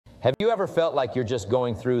Have you ever felt like you're just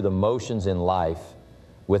going through the motions in life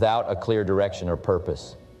without a clear direction or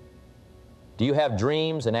purpose? Do you have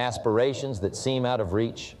dreams and aspirations that seem out of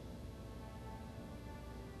reach?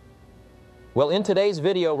 Well, in today's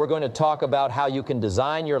video, we're going to talk about how you can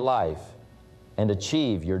design your life and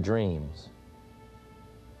achieve your dreams.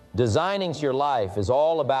 Designing your life is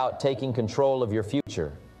all about taking control of your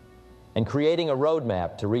future and creating a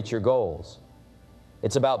roadmap to reach your goals.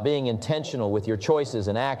 It's about being intentional with your choices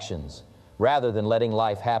and actions rather than letting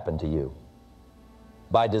life happen to you.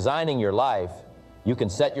 By designing your life, you can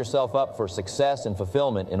set yourself up for success and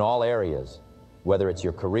fulfillment in all areas, whether it's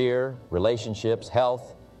your career, relationships,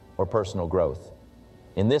 health, or personal growth.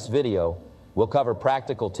 In this video, we'll cover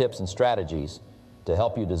practical tips and strategies to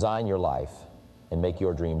help you design your life and make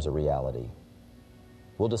your dreams a reality.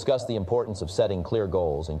 We'll discuss the importance of setting clear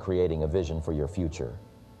goals and creating a vision for your future.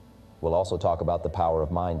 We'll also talk about the power of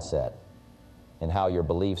mindset and how your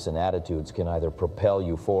beliefs and attitudes can either propel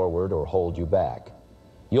you forward or hold you back.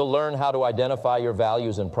 You'll learn how to identify your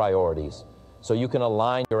values and priorities so you can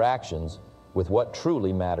align your actions with what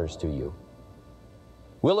truly matters to you.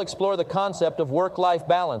 We'll explore the concept of work-life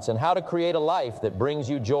balance and how to create a life that brings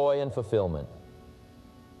you joy and fulfillment.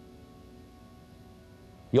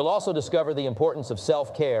 You'll also discover the importance of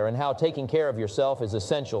self-care and how taking care of yourself is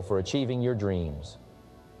essential for achieving your dreams.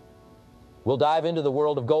 We'll dive into the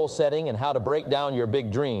world of goal setting and how to break down your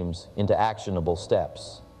big dreams into actionable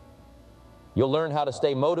steps. You'll learn how to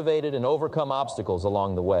stay motivated and overcome obstacles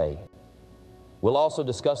along the way. We'll also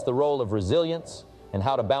discuss the role of resilience and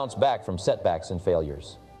how to bounce back from setbacks and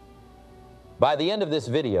failures. By the end of this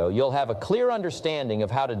video, you'll have a clear understanding of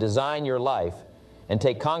how to design your life and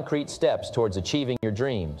take concrete steps towards achieving your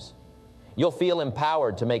dreams. You'll feel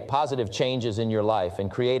empowered to make positive changes in your life and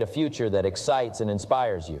create a future that excites and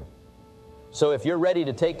inspires you. So if you're ready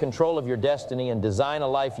to take control of your destiny and design a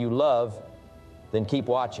life you love, then keep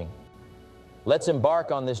watching. Let's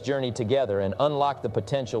embark on this journey together and unlock the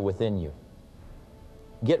potential within you.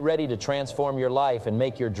 Get ready to transform your life and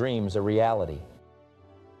make your dreams a reality.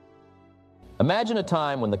 Imagine a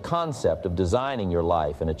time when the concept of designing your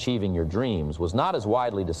life and achieving your dreams was not as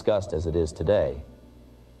widely discussed as it is today.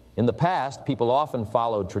 In the past, people often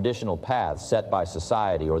followed traditional paths set by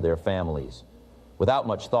society or their families, without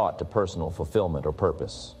much thought to personal fulfillment or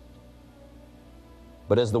purpose.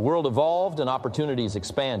 But as the world evolved and opportunities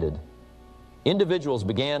expanded, individuals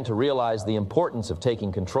began to realize the importance of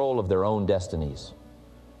taking control of their own destinies.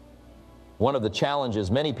 One of the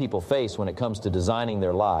challenges many people face when it comes to designing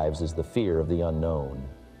their lives is the fear of the unknown.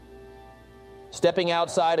 Stepping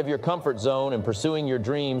outside of your comfort zone and pursuing your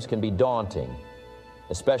dreams can be daunting,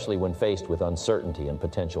 especially when faced with uncertainty and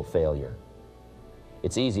potential failure.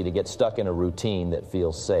 It's easy to get stuck in a routine that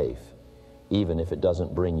feels safe, even if it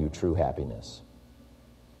doesn't bring you true happiness.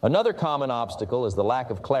 Another common obstacle is the lack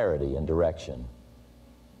of clarity and direction.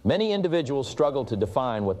 Many individuals struggle to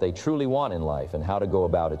define what they truly want in life and how to go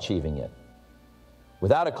about achieving it.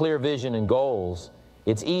 Without a clear vision and goals,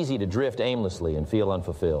 it's easy to drift aimlessly and feel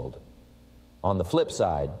unfulfilled. On the flip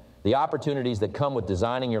side, the opportunities that come with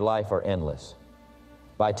designing your life are endless.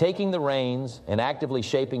 By taking the reins and actively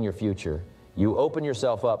shaping your future, you open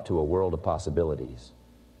yourself up to a world of possibilities.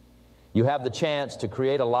 You have the chance to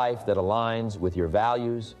create a life that aligns with your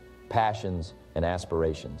values, passions, and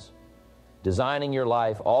aspirations. Designing your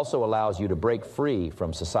life also allows you to break free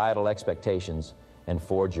from societal expectations and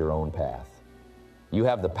forge your own path. You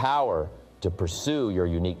have the power to pursue your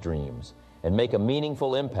unique dreams and make a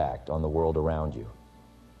meaningful impact on the world around you.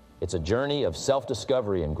 It's a journey of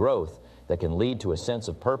self-discovery and growth that can lead to a sense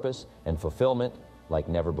of purpose and fulfillment like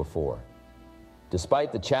never before.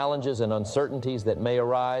 Despite the challenges and uncertainties that may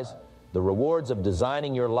arise, the rewards of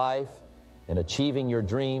designing your life and achieving your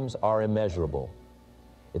dreams are immeasurable.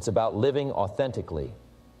 It's about living authentically,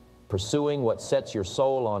 pursuing what sets your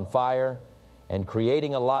soul on fire, and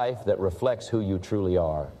creating a life that reflects who you truly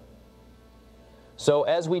are. So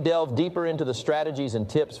as we delve deeper into the strategies and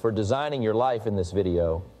tips for designing your life in this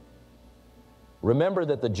video, remember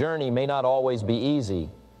that the journey may not always be easy,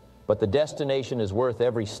 but the destination is worth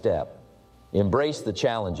every step. Embrace the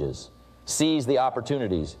challenges, seize the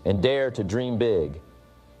opportunities, and dare to dream big.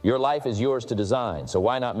 Your life is yours to design, so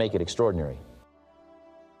why not make it extraordinary?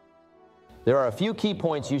 There are a few key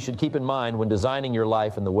points you should keep in mind when designing your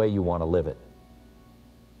life and the way you want to live it.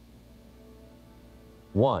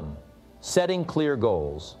 1. Setting clear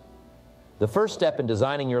goals. The first step in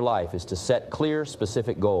designing your life is to set clear,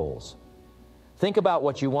 specific goals. Think about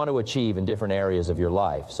what you want to achieve in different areas of your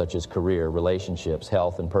life, such as career, relationships,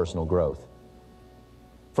 health, and personal growth.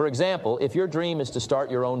 For example, if your dream is to start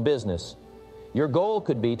your own business, your goal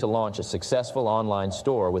could be to launch a successful online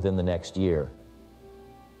store within the next year.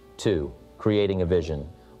 2. Creating a vision.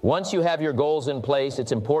 Once you have your goals in place,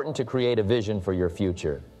 it's important to create a vision for your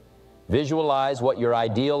future. Visualize what your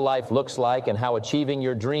ideal life looks like and how achieving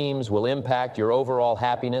your dreams will impact your overall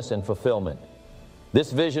happiness and fulfillment.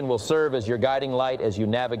 This vision will serve as your guiding light as you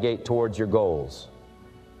navigate towards your goals.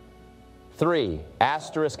 3.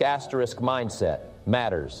 Asterisk mindset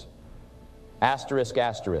matters.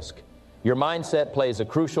 Asterisk. Your mindset plays a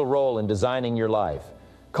crucial role in designing your life.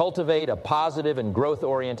 Cultivate a positive and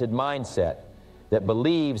growth-oriented mindset that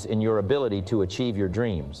believes in your ability to achieve your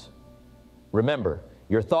dreams. Remember,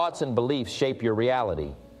 your thoughts and beliefs shape your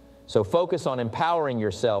reality, so focus on empowering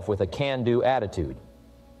yourself with a can-do attitude.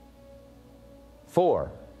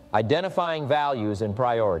 4. Identifying values and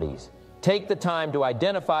priorities. Take the time to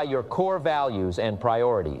identify your core values and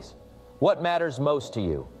priorities. What matters most to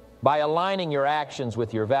you? By aligning your actions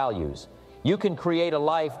with your values, you can create a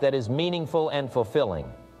life that is meaningful and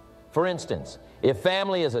fulfilling. For instance, if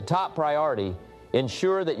family is a top priority,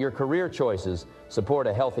 ensure that your career choices support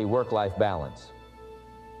a healthy work-life balance.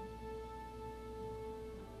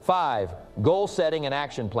 5. Goal setting and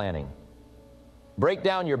action planning. Break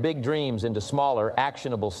down your big dreams into smaller,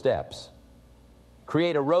 actionable steps.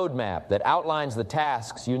 Create a roadmap that outlines the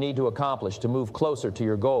tasks you need to accomplish to move closer to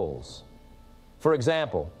your goals. For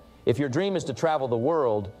example, if your dream is to travel the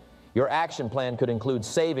world, your action plan could include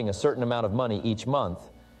saving a certain amount of money each month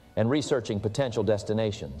and researching potential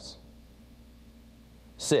destinations.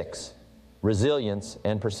 6. Resilience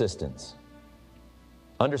and persistence.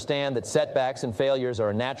 Understand that setbacks and failures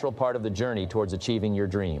are a natural part of the journey towards achieving your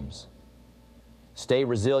dreams. Stay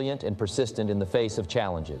resilient and persistent in the face of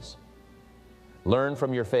challenges. Learn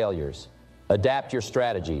from your failures, adapt your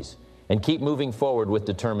strategies, and keep moving forward with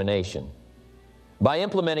determination. By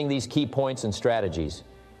implementing these key points and strategies,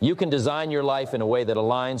 you can design your life in a way that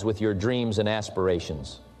aligns with your dreams and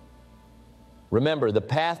aspirations. Remember, the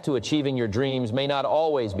path to achieving your dreams may not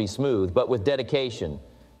always be smooth, but with dedication,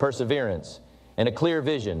 perseverance, and a clear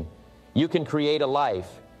vision, you can create a life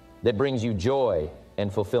that brings you joy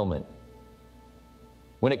and fulfillment.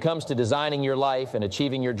 When it comes to designing your life and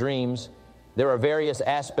achieving your dreams, there are various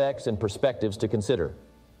aspects and perspectives to consider.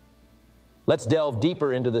 Let's delve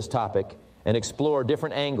deeper into this topic and explore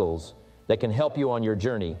different angles that can help you on your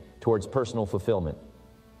journey towards personal fulfillment.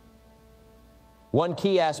 One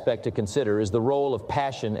key aspect to consider is the role of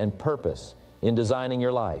passion and purpose in designing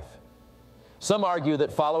your life. Some argue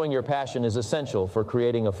that following your passion is essential for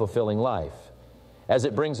creating a fulfilling life, as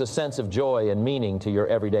it brings a sense of joy and meaning to your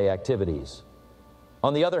everyday activities.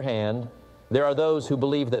 On the other hand, there are those who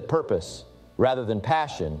believe that purpose, rather than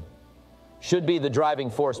passion, should be the driving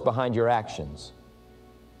force behind your actions.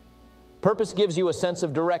 Purpose gives you a sense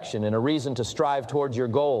of direction and a reason to strive towards your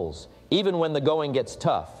goals, even when the going gets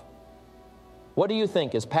tough. What do you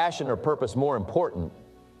think, is passion or purpose more important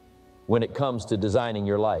when it comes to designing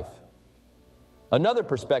your life? Another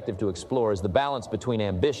perspective to explore is the balance between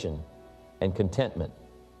ambition and contentment.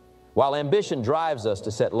 While ambition drives us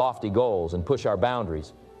to set lofty goals and push our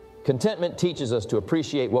boundaries, contentment teaches us to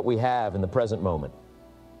appreciate what we have in the present moment.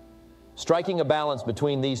 Striking a balance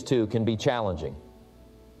between these two can be challenging.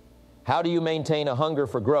 How do you maintain a hunger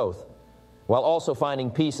for growth while also finding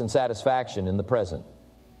peace and satisfaction in the present?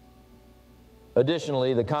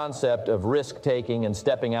 Additionally, the concept of risk-taking and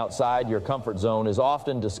stepping outside your comfort zone is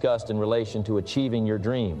often discussed in relation to achieving your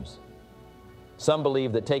dreams. Some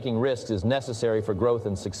believe that taking risks is necessary for growth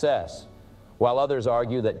and success, while others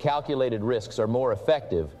argue that calculated risks are more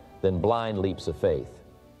effective than blind leaps of faith.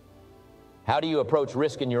 How do you approach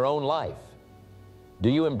risk in your own life? Do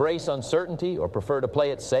you embrace uncertainty or prefer to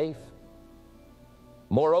play it safe?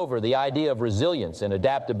 Moreover, the idea of resilience and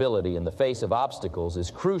adaptability in the face of obstacles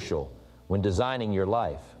is crucial when designing your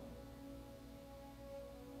life.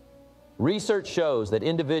 Research shows that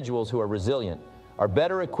individuals who are resilient are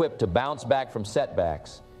better equipped to bounce back from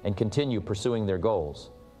setbacks and continue pursuing their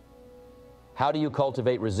goals. How do you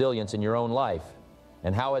cultivate resilience in your own life,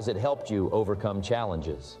 and how has it helped you overcome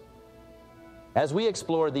challenges? As we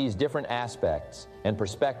explore these different aspects and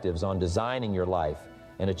perspectives on designing your life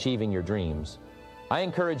and achieving your dreams, I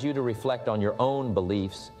encourage you to reflect on your own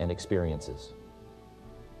beliefs and experiences.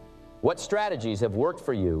 What strategies have worked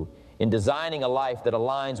for you in designing a life that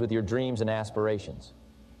aligns with your dreams and aspirations?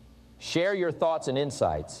 Share your thoughts and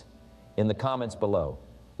insights in the comments below.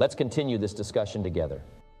 Let's continue this discussion together.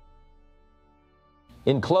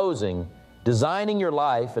 In closing, designing your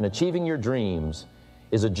life and achieving your dreams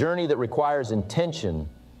is a journey that requires intention,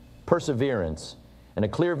 perseverance, and a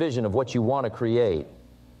clear vision of what you want to create.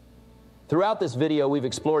 Throughout this video, we've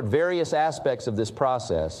explored various aspects of this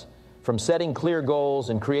process, from setting clear goals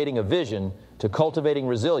and creating a vision to cultivating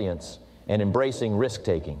resilience and embracing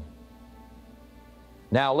risk-taking.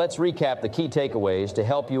 Now let's recap the key takeaways to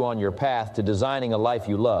help you on your path to designing a life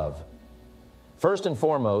you love. First and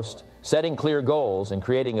foremost, setting clear goals and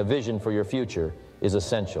creating a vision for your future is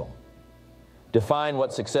essential. Define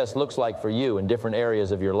what success looks like for you in different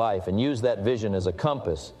areas of your life and use that vision as a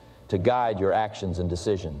compass to guide your actions and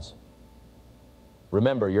decisions.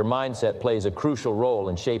 Remember, your mindset plays a crucial role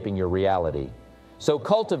in shaping your reality. So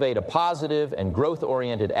cultivate a positive and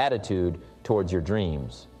growth-oriented attitude towards your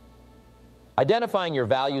dreams. Identifying your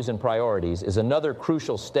values and priorities is another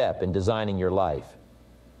crucial step in designing your life.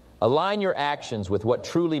 Align your actions with what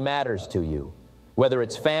truly matters to you, whether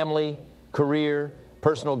it's family, career,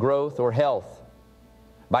 personal growth, or health.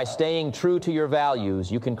 By staying true to your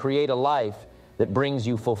values, you can create a life that brings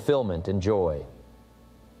you fulfillment and joy.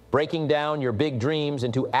 Breaking down your big dreams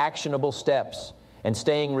into actionable steps and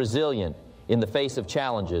staying resilient in the face of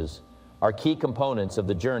challenges are key components of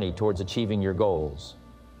the journey towards achieving your goals.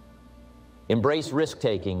 Embrace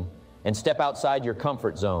risk-taking and step outside your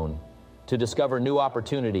comfort zone to discover new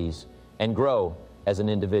opportunities and grow as an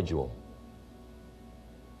individual.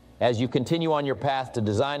 As you continue on your path to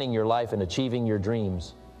designing your life and achieving your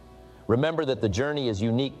dreams, remember that the journey is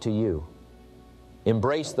unique to you.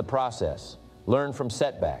 Embrace the process, learn from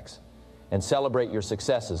setbacks, and celebrate your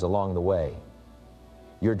successes along the way.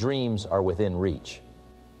 Your dreams are within reach.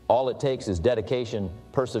 All it takes is dedication,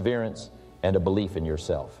 perseverance, and a belief in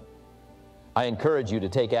yourself. I encourage you to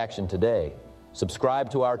take action today.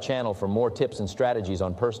 Subscribe to our channel for more tips and strategies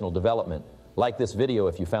on personal development. Like this video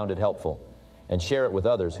if you found it helpful, and share it with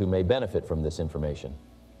others who may benefit from this information.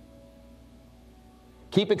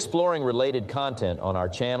 Keep exploring related content on our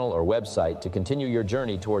channel or website to continue your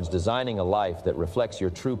journey towards designing a life that reflects your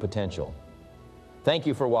true potential. Thank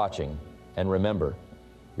you for watching, and remember,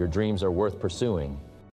 your dreams are worth pursuing